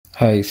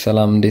ሃይ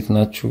ሰላም እንዴት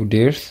ናችሁ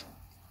ዲርስ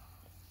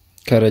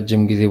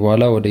ከረጅም ጊዜ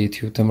በኋላ ወደ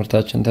ዩቲዩብ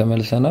ትምህርታችን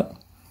ተመልሰናል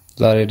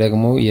ዛሬ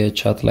ደግሞ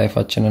የቻት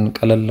ላይፋችንን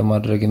ቀለል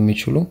ማድረግ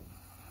የሚችሉ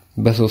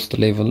በሶስት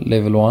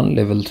ሌቭል 1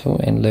 ሌቭል 2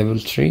 and ሌቭል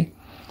 3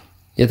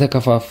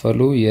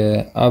 የተከፋፈሉ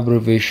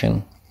የአብሪቬሽን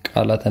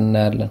ቃላት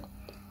እናያለን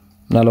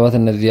ምናልባት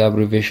እነዚህ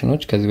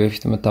አብሪቬሽኖች ከዚህ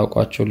በፊት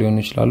የምታውቋቸው ሊሆኑ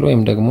ይችላሉ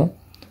ወይም ደግሞ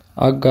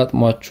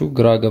አጋጥሟችሁ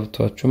ግራ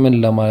ገብቷችሁ ምን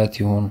ለማለት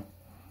ይሆን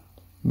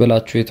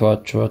ብላችሁ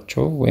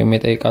የተዋቻቸው ወይም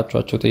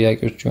የጠይቃችኋቸው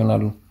ጥያቄዎች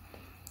ይሆናሉ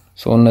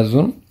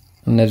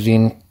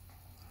እነዚህን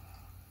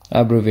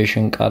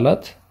አብሪቬሽን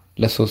ቃላት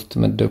ለሶስት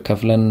ምድብ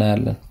ከፍለን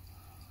እናያለን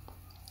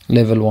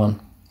ሌቭል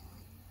 1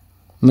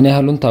 ምን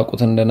ያህሉን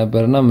ታውቁት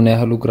እንደነበርና ምን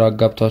ያህሉ ግራ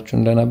አጋብቷችሁ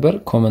እንደነበር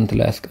ኮሜንት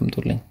ላይ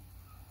አስቀምጡልኝ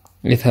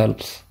it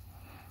helps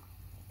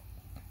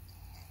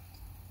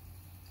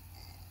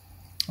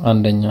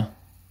አንደኛ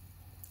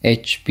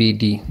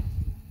HBD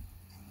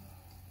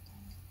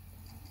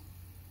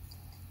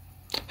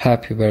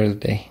Happy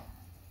birthday.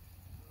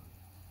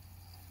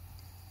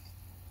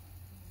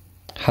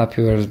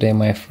 Happy birthday,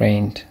 my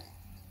friend.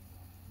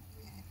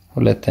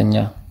 ሁለተኛ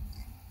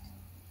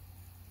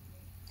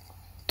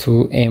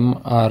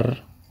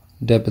 2MRW.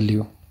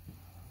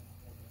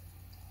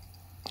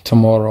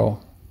 Tomorrow.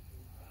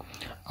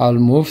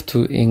 I'll move to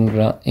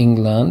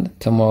England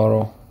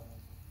tomorrow.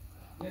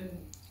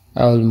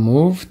 I'll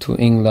move to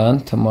England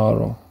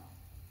tomorrow.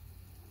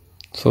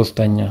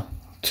 ሶስተኛ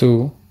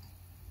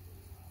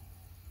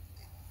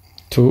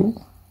 2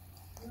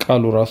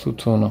 ቃሉ ራሱ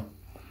 2 ነው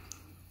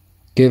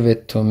give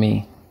it to me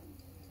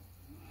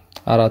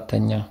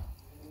አራተኛ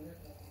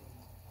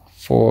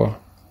 4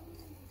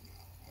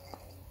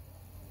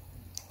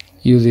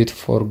 use it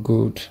for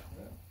good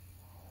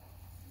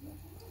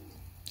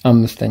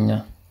አምስተኛ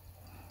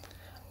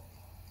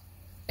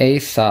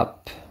ASAP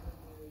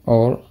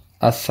or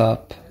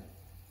ASAP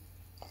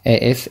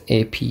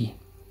ASAP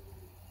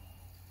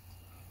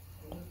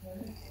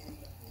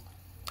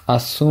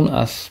as soon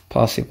as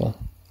possible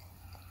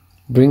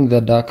Bring the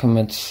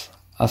documents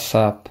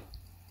ASAP.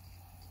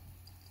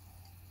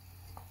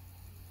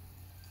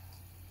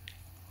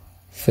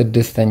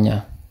 ስድስተኛ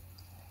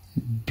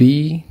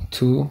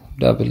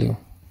B2W.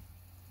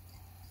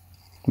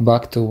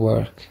 Back to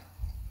work.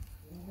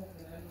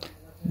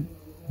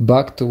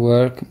 Back to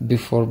work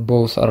before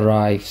boss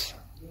arrives.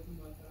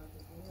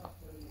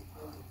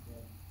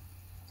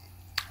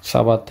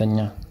 ሰባተኛ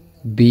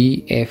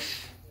BF.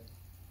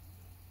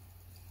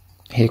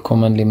 ይሄ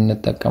ኮመንሊ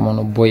የምንጠቀመው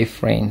ነው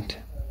boyfriend.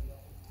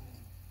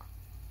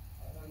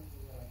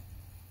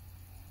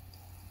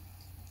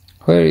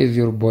 Where is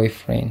your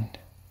boyfriend?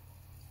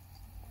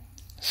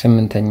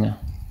 ስምንተኛ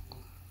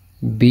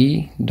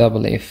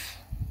BFF.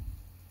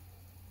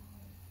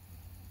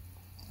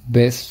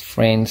 Best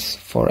friends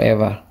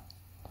forever.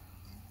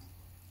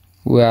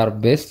 We are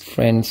best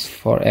friends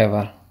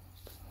forever.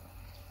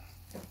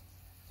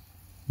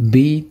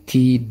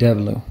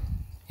 BTW.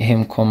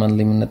 ይሄም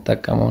commonly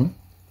የምንጠቀመው ነው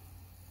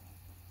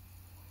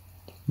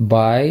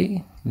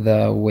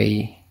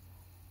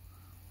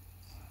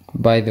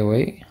by the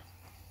way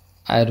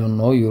I don't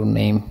know your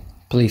name.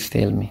 Please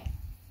tell me.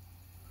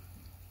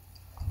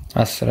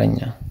 አስረኛ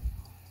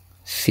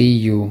See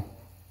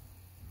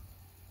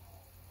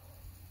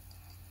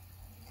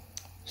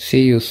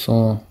you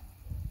soon.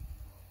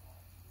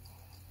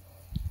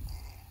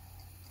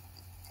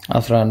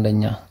 አስራ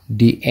አንደኛ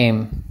DM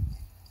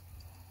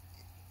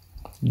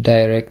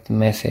Direct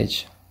message.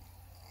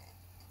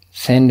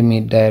 Send me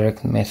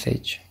direct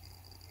message.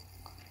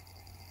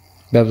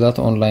 በብዛት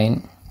ኦንላይን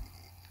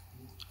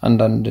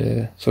አንዳንድ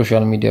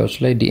ሶሻል ሚዲያዎች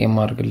ላይ ዲኤም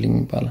አድርግልኝ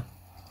ይባላል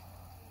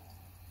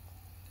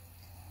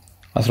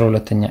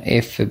 12ኛ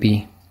FB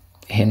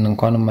ይሄን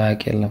እንኳን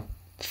ማያውቅ የለም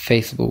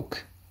Facebook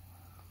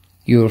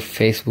your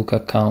Facebook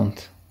account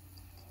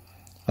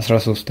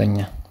 13ኛ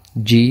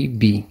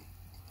GB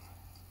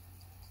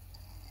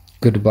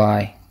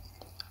goodbye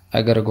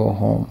I gotta go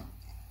home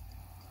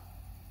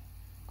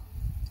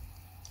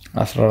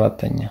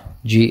 14ኛ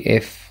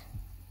GF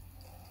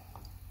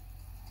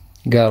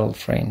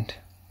girlfriend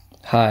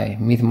Hi,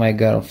 meet my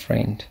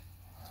girlfriend.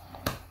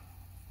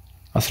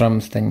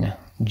 15ኛ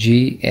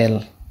GL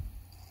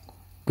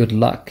Good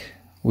luck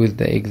with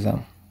the exam.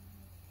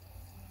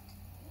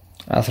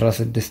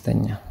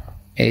 16ኛ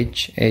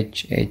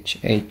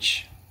HHHH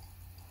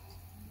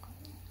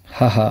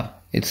Haha,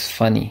 it's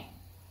funny.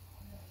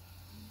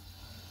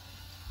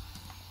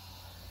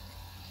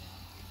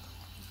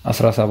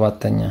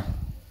 17ኛ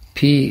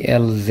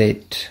PLZ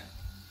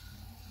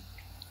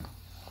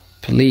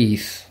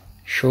Please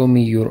show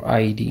me your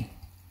ID.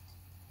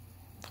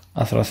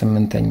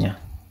 18ኛ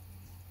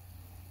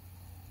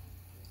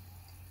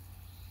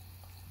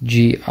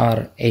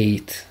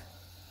GR8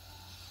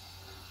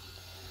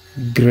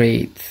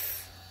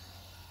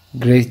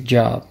 Great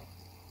job.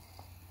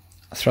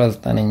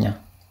 19ኛ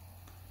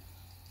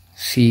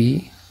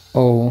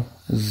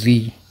COZ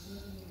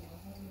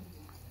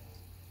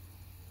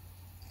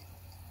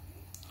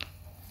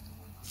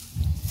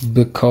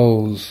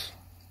Because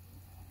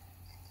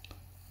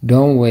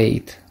Don't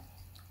wait,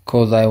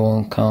 'cause I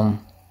won't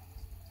come.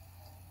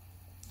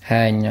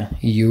 ሃያኛ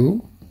you.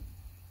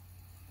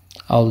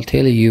 I'll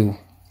tell you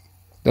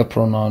the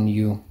pronoun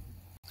you.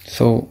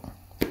 So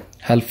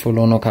helpful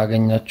ሆኖ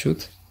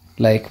ካገኛችሁት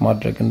ላይክ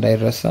ማድረግ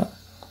እንዳይረሳ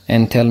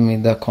and tell me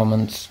the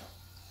comments.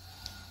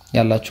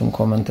 ያላችሁን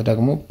ኮሜንት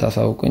ደግሞ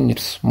ታሳውቁኝ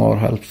it's more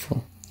helpful.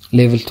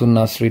 level 2 እና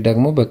 3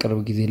 ደግሞ በቅርብ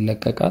ጊዜ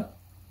ይለቀቃል.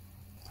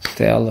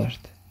 Stay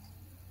alert.